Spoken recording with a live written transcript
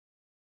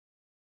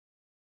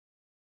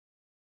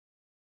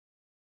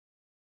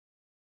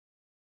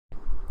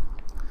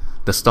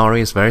The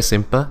story is very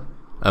simple.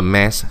 A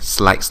mass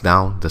slides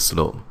down the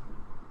slope.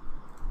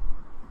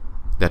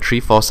 There are three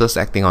forces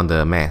acting on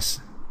the mass.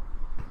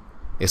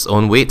 Its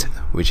own weight,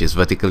 which is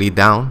vertically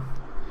down,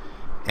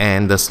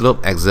 and the slope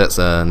exerts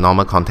a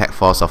normal contact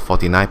force of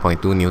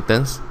 49.2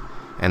 newtons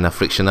and a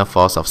frictional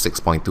force of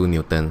 6.2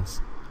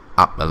 newtons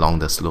up along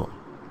the slope.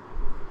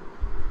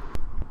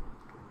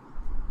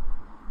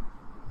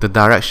 The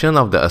direction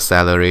of the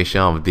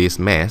acceleration of this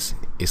mass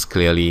is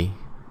clearly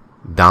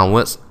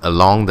downwards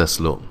along the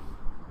slope.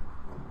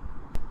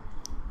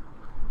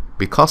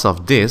 Because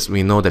of this,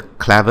 we know the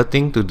clever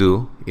thing to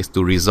do is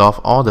to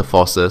resolve all the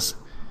forces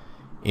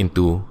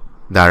into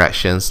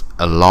directions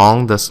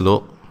along the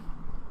slope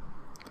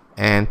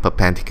and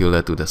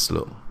perpendicular to the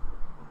slope.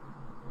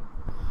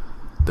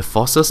 The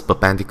forces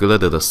perpendicular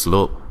to the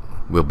slope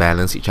will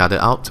balance each other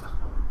out,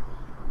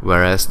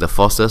 whereas the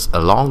forces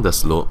along the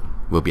slope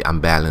will be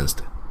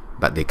unbalanced,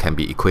 but they can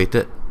be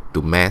equated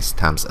to mass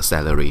times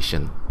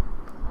acceleration,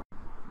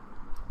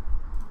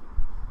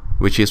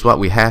 which is what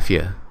we have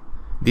here.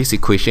 This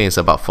equation is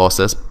about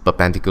forces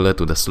perpendicular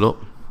to the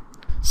slope.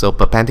 So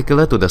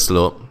perpendicular to the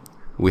slope,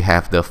 we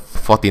have the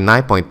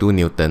 49.2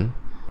 Newton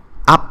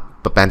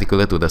up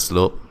perpendicular to the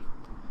slope,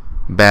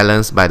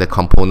 balanced by the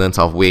components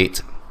of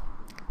weight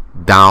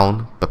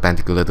down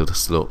perpendicular to the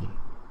slope.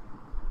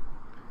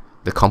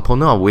 The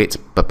component of weight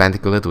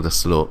perpendicular to the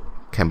slope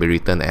can be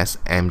written as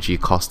mg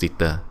cos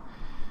theta.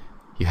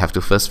 You have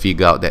to first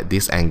figure out that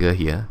this angle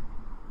here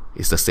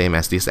is the same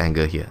as this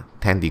angle here,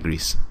 10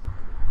 degrees.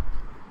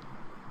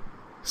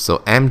 So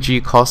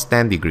mg cos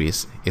 10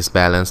 degrees is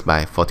balanced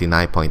by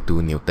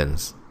 49.2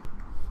 newtons.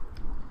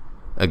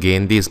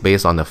 Again, this is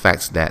based on the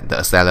fact that the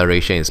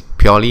acceleration is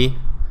purely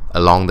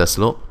along the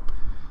slope,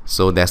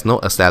 so there's no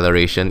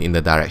acceleration in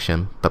the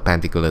direction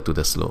perpendicular to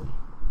the slope.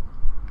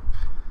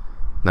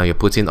 Now you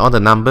put in all the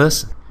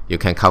numbers, you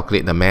can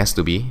calculate the mass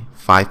to be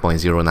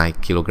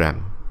 5.09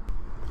 kilogram.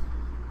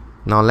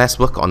 Now let's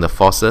work on the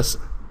forces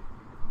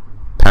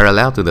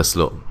parallel to the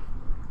slope.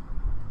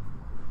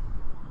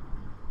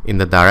 In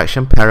the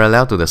direction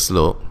parallel to the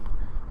slope,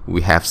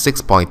 we have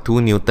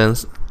 6.2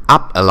 newtons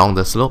up along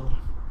the slope,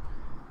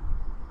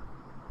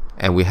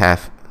 and we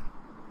have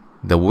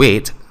the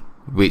weight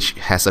which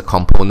has a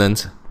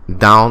component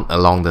down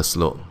along the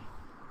slope,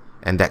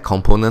 and that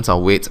component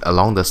of weight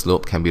along the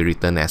slope can be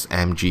written as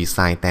mg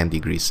sine 10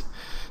 degrees.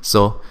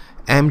 So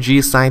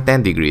mg sine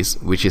 10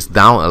 degrees, which is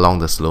down along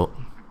the slope,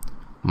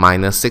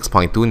 minus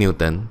 6.2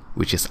 Newton,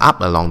 which is up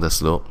along the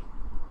slope,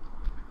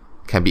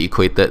 can be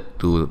equated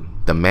to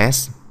the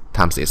mass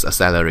times its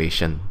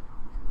acceleration.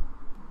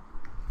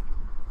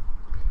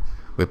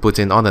 We put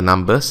in all the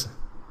numbers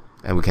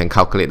and we can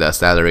calculate the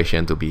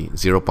acceleration to be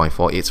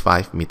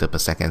 0.485 meter per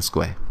second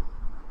square.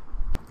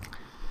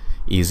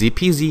 Easy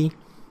peasy.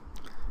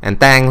 And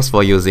thanks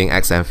for using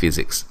XM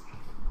Physics.